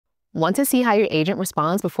Want to see how your agent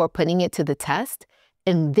responds before putting it to the test?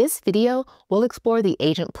 In this video, we'll explore the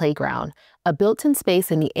Agent Playground, a built-in space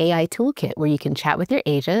in the AI Toolkit where you can chat with your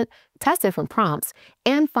agent, test different prompts,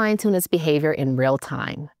 and fine-tune its behavior in real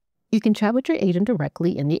time. You can chat with your agent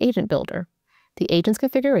directly in the Agent Builder. The agent's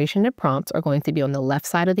configuration and prompts are going to be on the left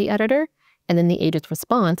side of the editor, and then the agent's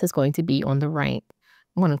response is going to be on the right.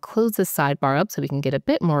 I'm going to close this sidebar up so we can get a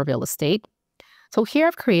bit more real estate. So here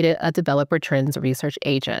I've created a developer trends research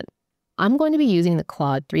agent. I'm going to be using the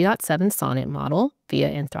Claude 3.7 Sonnet model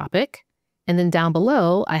via Anthropic. And then down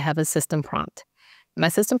below, I have a system prompt. My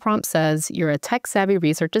system prompt says, you're a tech-savvy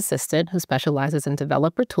research assistant who specializes in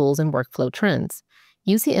developer tools and workflow trends.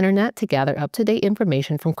 Use the internet to gather up-to-date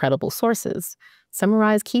information from credible sources.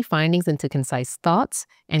 Summarize key findings into concise thoughts,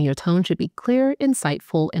 and your tone should be clear,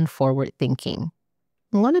 insightful, and forward-thinking.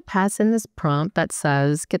 I'm going to pass in this prompt that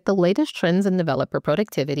says, get the latest trends in developer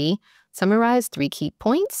productivity, summarize 3 key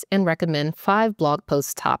points, and recommend 5 blog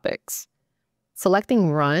post topics.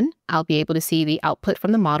 Selecting Run, I'll be able to see the output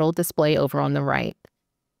from the model display over on the right.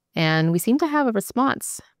 And we seem to have a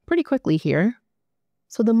response pretty quickly here.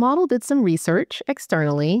 So the model did some research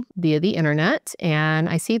externally via the internet, and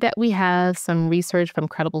I see that we have some research from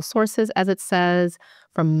credible sources, as it says,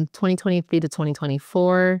 from 2023 to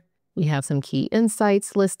 2024. We have some key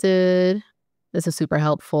insights listed. This is super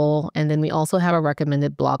helpful. And then we also have our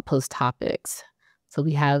recommended blog post topics. So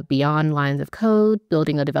we have beyond lines of code,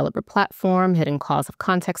 building a developer platform, hidden costs of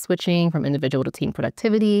context switching from individual to team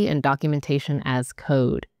productivity, and documentation as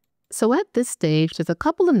code. So at this stage, there's a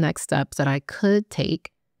couple of next steps that I could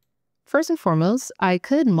take. First and foremost, I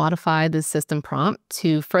could modify the system prompt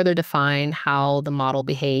to further define how the model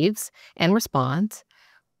behaves and responds.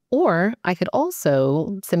 Or I could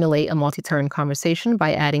also simulate a multi-turn conversation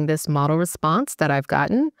by adding this model response that I've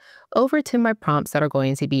gotten over to my prompts that are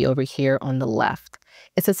going to be over here on the left.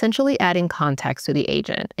 It's essentially adding context to the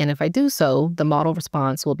agent. And if I do so, the model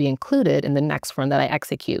response will be included in the next run that I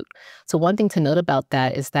execute. So one thing to note about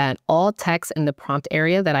that is that all text in the prompt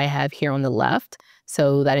area that I have here on the left,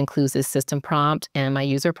 so that includes this system prompt and my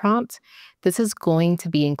user prompt, this is going to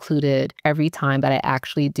be included every time that I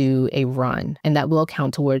actually do a run, and that will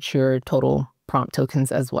count towards your total prompt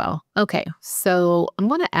tokens as well. Okay, so I'm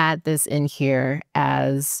going to add this in here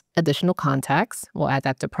as additional context. We'll add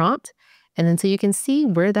that to prompt. And then so you can see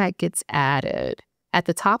where that gets added. At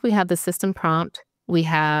the top, we have the system prompt. We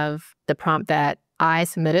have the prompt that I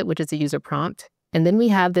submitted, which is a user prompt. And then we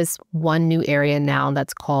have this one new area now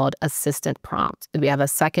that's called assistant prompt. We have a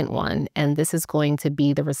second one, and this is going to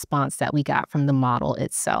be the response that we got from the model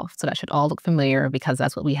itself. So that should all look familiar because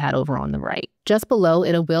that's what we had over on the right. Just below,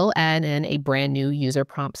 it will add in a brand new user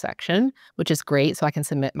prompt section, which is great, so I can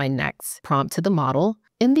submit my next prompt to the model.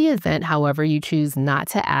 In the event, however, you choose not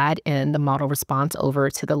to add in the model response over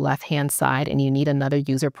to the left-hand side and you need another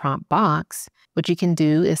user prompt box, what you can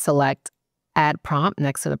do is select Add Prompt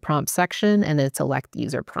next to the prompt section and then select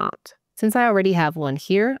User Prompt. Since I already have one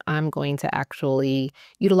here, I'm going to actually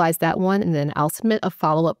utilize that one and then I'll submit a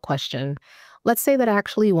follow-up question. Let's say that I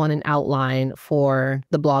actually want an outline for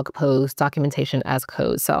the blog post documentation as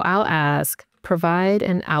code. So I'll ask, provide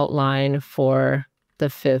an outline for the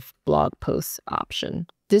 5th blog post option.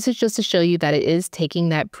 This is just to show you that it is taking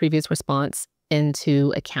that previous response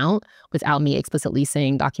into account without me explicitly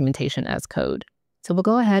saying documentation as code. So we'll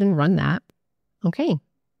go ahead and run that. Okay,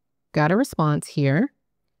 got a response here.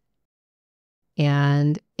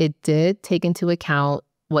 And it did take into account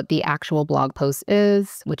what the actual blog post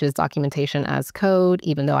is, which is documentation as code,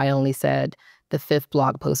 even though I only said the 5th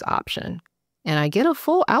blog post option. And I get a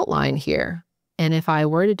full outline here. And if I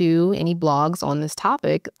were to do any blogs on this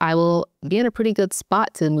topic, I will be in a pretty good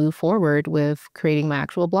spot to move forward with creating my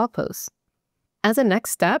actual blog posts. As a next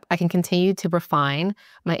step, I can continue to refine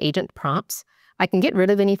my agent prompts. I can get rid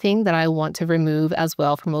of anything that I want to remove as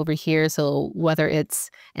well from over here. So whether it's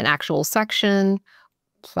an actual section,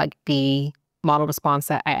 like the model response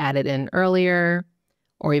that I added in earlier,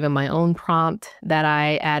 or even my own prompt that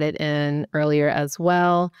I added in earlier as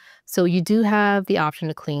well. So you do have the option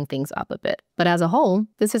to clean things up a bit. But as a whole,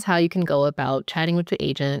 this is how you can go about chatting with your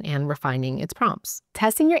agent and refining its prompts.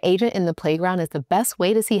 Testing your agent in the playground is the best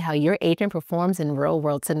way to see how your agent performs in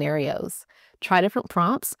real-world scenarios. Try different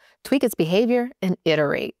prompts, tweak its behavior, and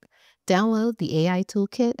iterate. Download the AI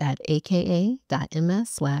Toolkit at aka.ms/AI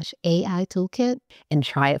Toolkit and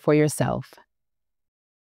try it for yourself.